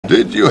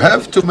Did you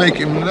have to make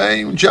him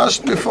lame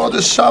just before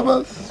the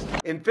Sabbath?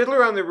 In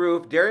Fiddler on the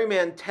Roof,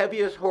 dairyman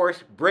Tevye's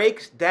horse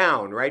breaks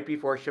down right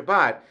before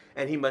Shabbat,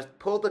 and he must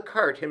pull the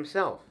cart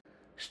himself.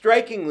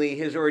 Strikingly,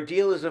 his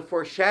ordeal is a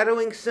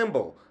foreshadowing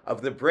symbol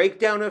of the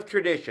breakdown of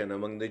tradition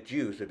among the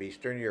Jews of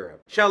Eastern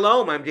Europe.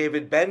 Shalom, I'm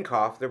David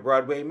Benkof, the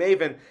Broadway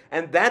Maven,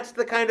 and that's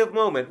the kind of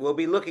moment we'll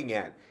be looking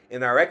at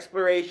in our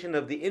exploration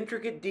of the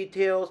intricate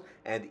details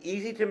and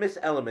easy-to-miss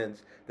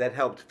elements that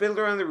helped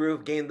Fiddler on the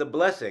Roof gain the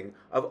blessing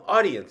of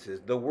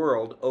audiences the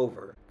world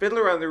over.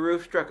 Fiddler on the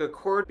Roof struck a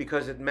chord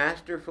because it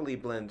masterfully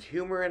blends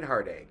humor and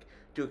heartache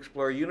to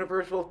explore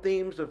universal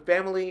themes of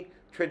family,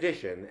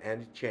 tradition,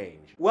 and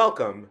change.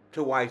 Welcome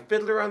to Why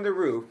Fiddler on the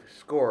Roof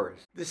Scores.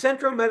 The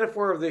central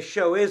metaphor of this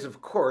show is,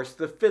 of course,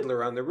 the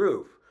fiddler on the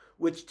roof,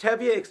 which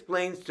Tevye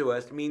explains to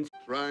us means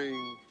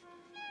Trying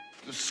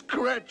to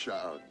scratch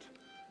out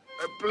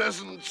a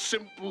pleasant,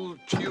 simple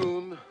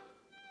tune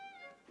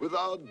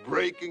without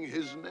breaking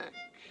his neck.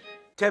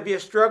 Tevye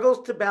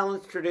struggles to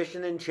balance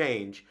tradition and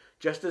change,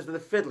 just as the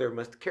fiddler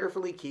must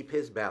carefully keep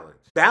his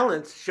balance.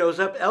 Balance shows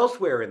up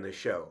elsewhere in the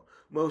show,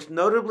 most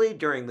notably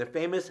during the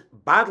famous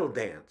bottle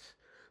dance.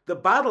 The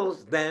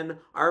bottles, then,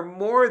 are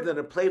more than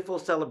a playful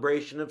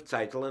celebration of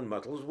Tzeitel and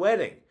Muttl's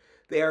wedding.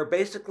 They are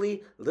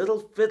basically little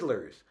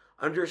fiddlers,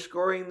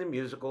 underscoring the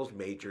musical's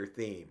major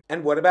theme.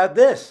 And what about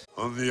this?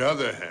 On the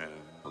other hand,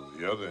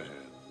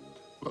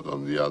 but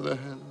on the other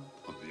hand.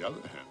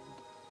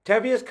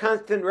 Tevye's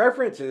constant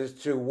references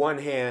to one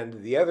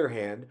hand, the other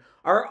hand,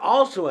 are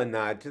also a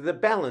nod to the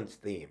balance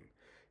theme.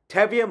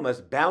 Tevye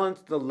must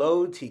balance the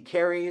loads he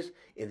carries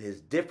in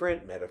his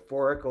different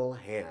metaphorical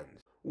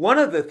hands. One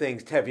of the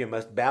things Tevye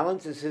must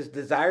balance is his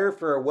desire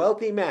for a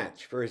wealthy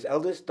match for his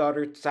eldest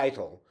daughter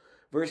Tzeitel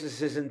versus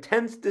his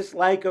intense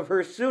dislike of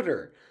her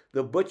suitor,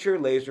 the butcher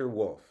Laser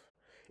Wolf.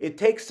 It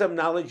takes some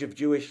knowledge of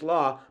Jewish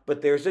law,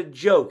 but there's a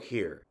joke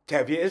here.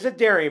 Tevye is a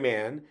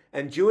dairyman,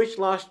 and Jewish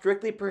law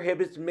strictly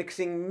prohibits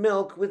mixing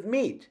milk with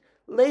meat,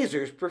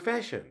 Laser's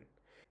profession.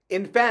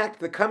 In fact,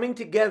 the coming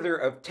together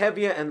of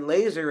Tevye and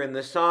Laser in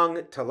the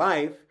song To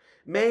Life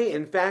may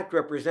in fact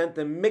represent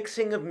the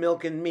mixing of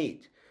milk and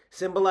meat,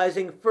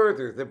 symbolizing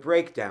further the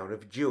breakdown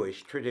of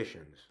Jewish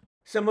traditions.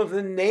 Some of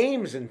the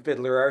names in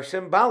Fiddler are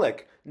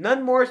symbolic,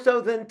 none more so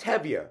than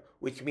Tevye,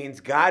 which means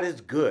God is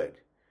good.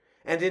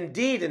 And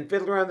indeed, in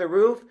Fiddler on the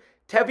Roof,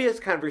 Tevye's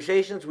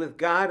conversations with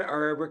God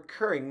are a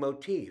recurring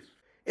motif.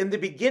 In the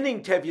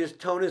beginning, Tevye's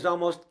tone is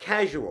almost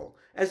casual,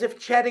 as if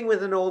chatting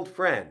with an old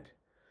friend.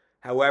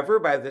 However,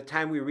 by the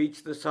time we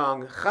reach the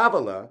song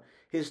Chavala,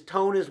 his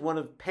tone is one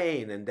of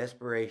pain and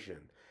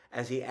desperation,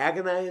 as he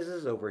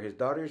agonizes over his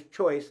daughter's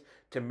choice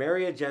to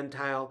marry a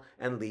Gentile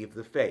and leave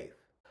the faith.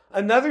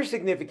 Another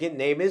significant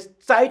name is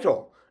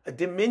Tzeitel, a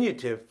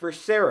diminutive for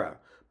Sarah,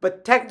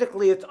 but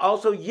technically it's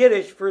also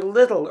Yiddish for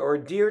little or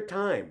dear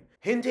time,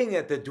 hinting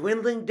at the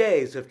dwindling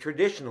days of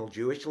traditional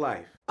Jewish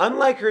life.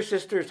 Unlike her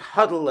sisters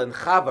Huddle and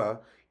Chava,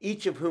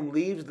 each of whom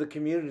leaves the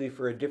community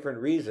for a different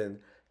reason,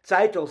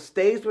 Tzeitel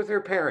stays with her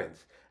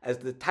parents as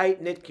the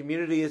tight-knit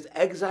community is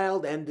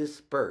exiled and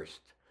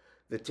dispersed.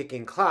 The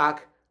ticking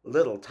clock,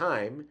 little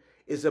time,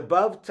 is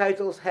above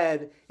Tzeitel's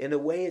head in a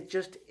way it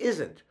just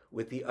isn't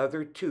with the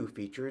other two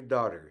featured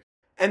daughters.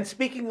 And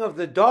speaking of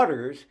the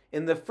daughters,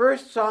 in the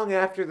first song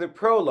after the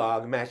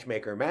prologue,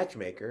 Matchmaker,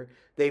 Matchmaker,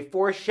 they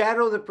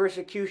foreshadow the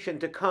persecution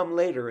to come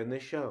later in the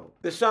show.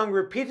 The song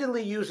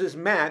repeatedly uses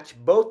match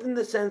both in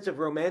the sense of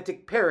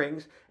romantic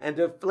pairings and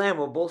of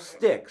flammable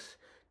sticks.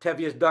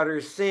 Tevye's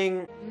daughters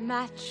sing,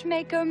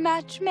 Matchmaker,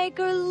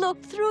 matchmaker,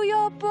 look through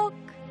your book.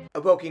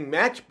 Evoking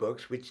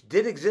matchbooks, which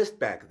did exist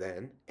back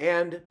then,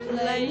 and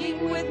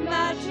Playing with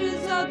matches,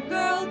 a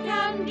girl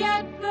can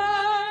get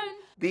burned.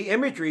 The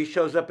imagery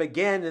shows up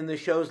again in the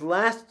show's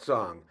last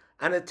song,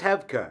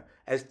 Anatevka,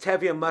 as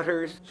Tevye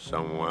mutters,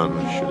 Someone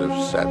should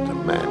have set a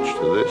match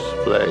to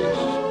this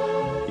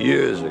place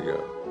years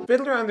ago.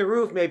 Fiddler on the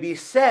Roof may be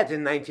set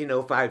in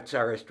 1905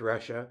 Tsarist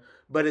Russia,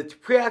 but its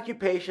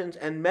preoccupations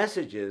and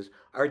messages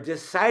are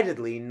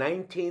decidedly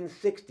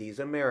 1960s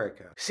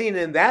America. Seen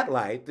in that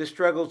light, the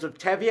struggles of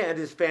Tevye and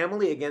his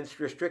family against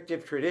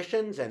restrictive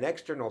traditions and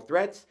external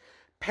threats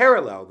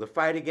parallel the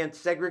fight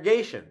against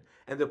segregation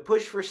and the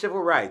push for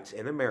civil rights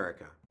in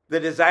America. The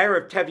desire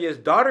of Tevye's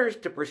daughters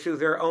to pursue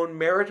their own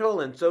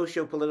marital and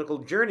socio-political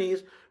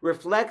journeys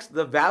reflects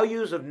the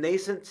values of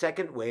nascent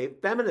second-wave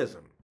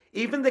feminism.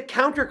 Even the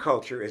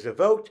counterculture is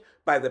evoked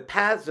by the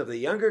paths of the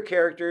younger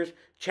characters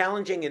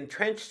challenging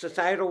entrenched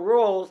societal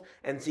roles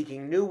and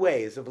seeking new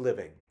ways of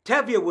living.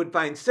 Tevye would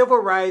find civil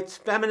rights,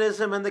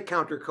 feminism, and the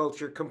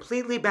counterculture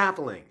completely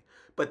baffling,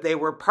 but they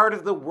were part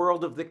of the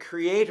world of the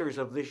creators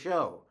of the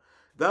show.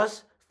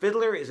 Thus,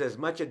 Fiddler is as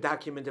much a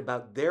document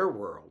about their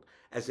world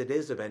as it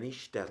is of any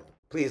shtetl.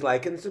 Please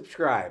like and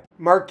subscribe.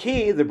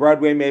 Marquee, the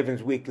Broadway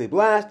Maven's weekly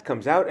blast,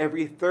 comes out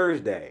every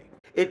Thursday.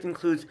 It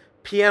includes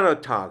piano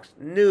talks,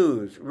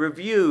 news,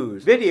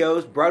 reviews,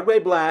 videos, Broadway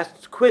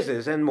blasts,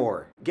 quizzes, and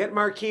more. Get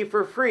Marquee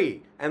for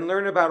free and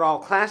learn about all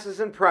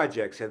classes and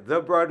projects at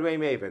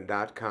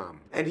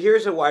thebroadwaymaven.com. And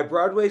here's a Why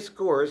Broadway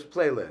Scores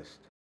playlist.